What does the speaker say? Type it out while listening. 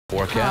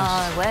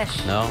Forecast. Oh, I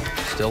wish. No,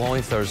 still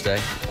only Thursday.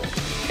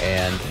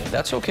 And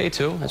that's okay,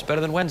 too. It's better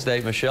than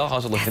Wednesday. Michelle,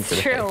 how's it looking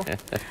today? True.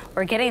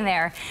 We're getting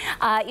there.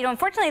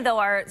 Unfortunately, though,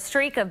 our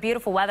streak of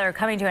beautiful weather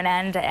coming to an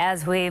end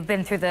as we've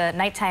been through the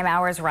nighttime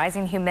hours,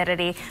 rising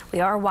humidity. We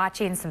are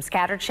watching some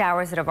scattered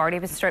showers that have already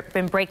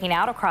been breaking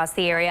out across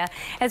the area.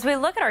 As we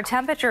look at our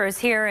temperatures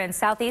here in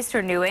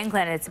southeastern New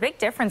England, it's a big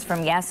difference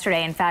from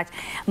yesterday. In fact,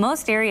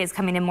 most areas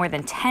coming in more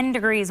than 10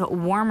 degrees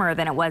warmer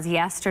than it was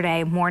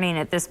yesterday morning.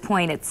 At this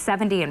point, it's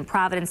 70 in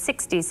Providence,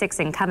 66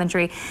 in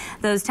Coventry.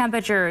 Those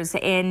temperatures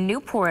in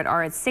Newport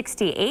are at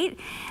 68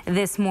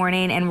 this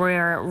morning, and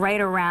we're right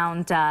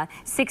around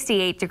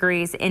 68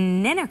 degrees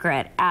in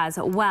Ninigret as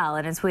well.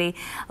 And as we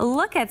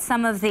look at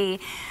some of the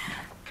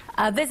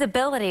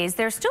visibilities,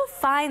 they're still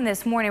fine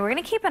this morning. We're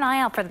going to keep an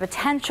eye out for the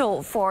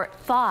potential for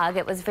fog.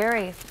 It was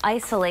very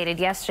isolated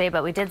yesterday,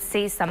 but we did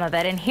see some of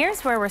it. And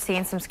here's where we're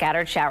seeing some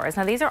scattered showers.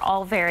 Now, these are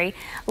all very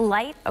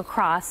light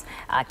across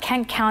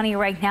Kent County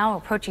right now,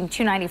 approaching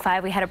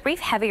 295. We had a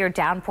brief heavier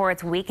downpour.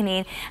 It's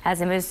weakening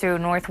as it moves through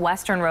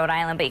northwestern Rhode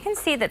Island. But you can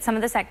see that some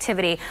of this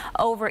activity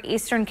over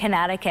eastern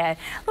Connecticut,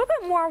 a little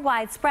bit more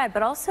widespread,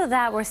 but also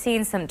that we're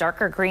seeing some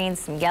darker greens,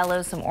 some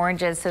yellows, some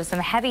oranges, so some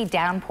heavy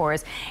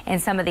downpours in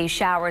some of these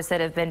showers that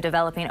have been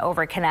developing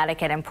over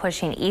Connecticut and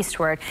pushing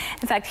eastward.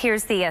 In fact,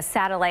 here's the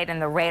satellite and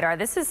the radar.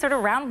 This is sort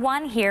of round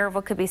one here of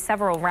what could be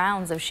several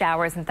rounds of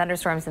showers and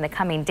thunderstorms in the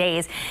coming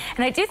days.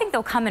 And I do think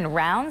they'll come in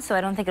rounds, so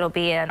I don't think it'll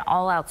be an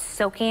all-out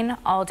soaking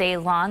all day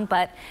long,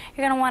 but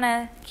you're going to want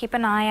to keep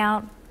an eye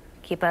out.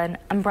 Keep an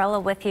umbrella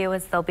with you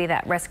as there'll be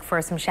that risk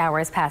for some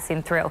showers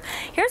passing through.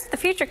 Here's the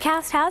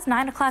futurecast has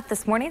 9 o'clock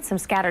this morning, some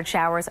scattered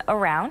showers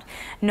around.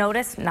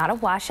 Notice not a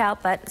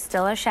washout, but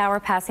still a shower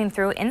passing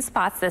through in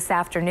spots this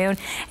afternoon,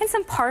 and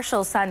some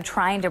partial sun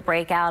trying to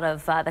break out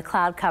of the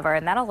cloud cover,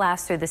 and that'll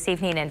last through this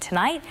evening and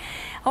tonight.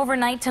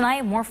 Overnight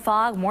tonight, more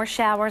fog, more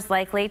showers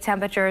likely.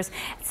 Temperatures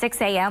at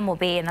 6 a.m. will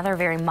be another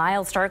very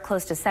mild start,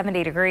 close to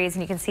 70 degrees,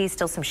 and you can see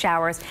still some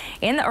showers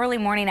in the early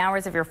morning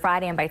hours of your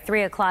Friday, and by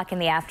 3 o'clock in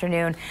the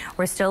afternoon,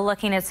 we're still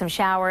looking at some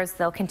showers.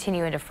 They'll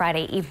continue into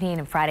Friday evening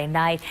and Friday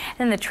night. And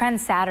then the trend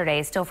Saturday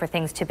is still for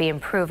things to be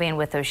improving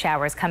with those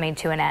showers coming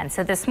to an end.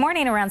 So this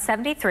morning around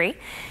 73,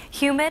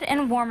 humid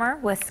and warmer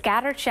with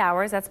scattered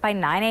showers. That's by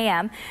 9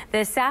 a.m.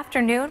 This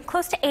afternoon,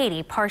 close to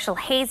 80, partial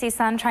hazy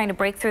sun trying to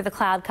break through the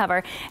cloud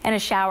cover, and a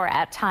shower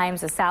at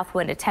times, a south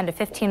wind at 10 to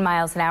 15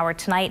 miles an hour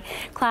tonight.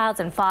 Clouds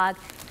and fog.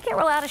 Can't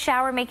rule out a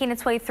shower making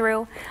its way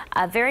through.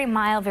 A very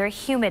mild, very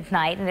humid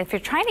night. And if you're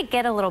trying to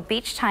get a little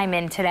beach time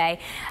in today,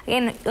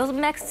 again, those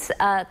mixed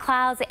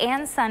clouds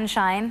and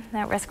sunshine,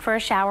 that risk for a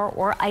shower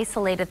or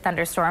isolated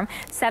thunderstorm.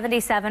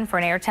 77 for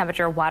an air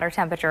temperature, water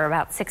temperature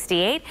about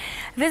 68.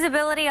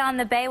 Visibility on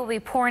the bay will be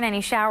pouring any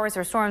showers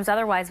or storms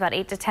otherwise about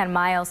 8 to 10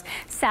 miles.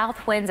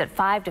 South winds at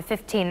 5 to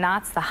 15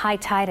 knots. The high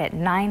tide at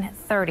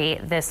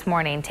 9:30 this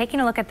morning. Taking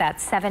a look at that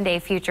 7-day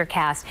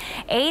futurecast.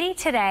 80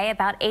 today,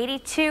 about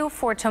 82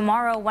 for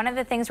tomorrow. One of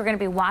the things we're going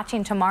to be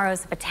watching tomorrow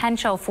is the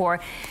potential for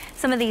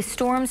some of these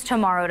storms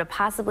tomorrow to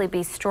possibly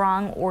be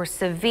strong or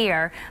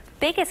severe.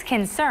 Biggest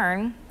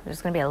concern,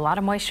 there's going to be a lot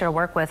of moisture to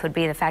work with, would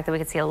be the fact that we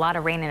could see a lot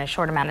of rain in a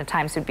short amount of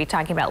time. So we'd be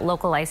talking about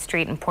localized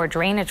street and poor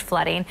drainage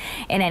flooding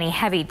and any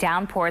heavy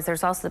downpours.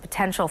 There's also the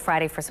potential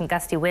Friday for some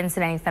gusty winds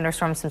and any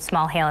thunderstorms, some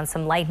small hail and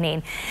some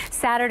lightning.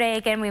 Saturday,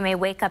 again, we may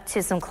wake up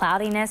to some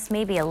cloudiness,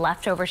 maybe a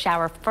leftover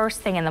shower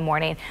first thing in the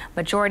morning.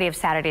 Majority of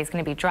Saturday is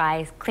going to be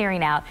dry,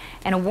 clearing out,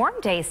 and a warm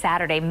day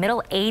Saturday,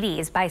 middle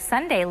 80s. By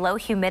Sunday, low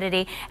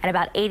humidity at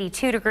about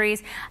 82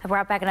 degrees. I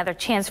brought back another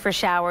chance for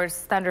showers,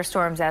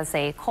 thunderstorms as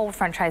a cold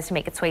front tries to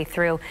make its way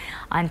through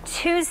on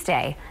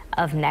Tuesday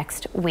of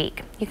next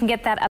week. You can get that up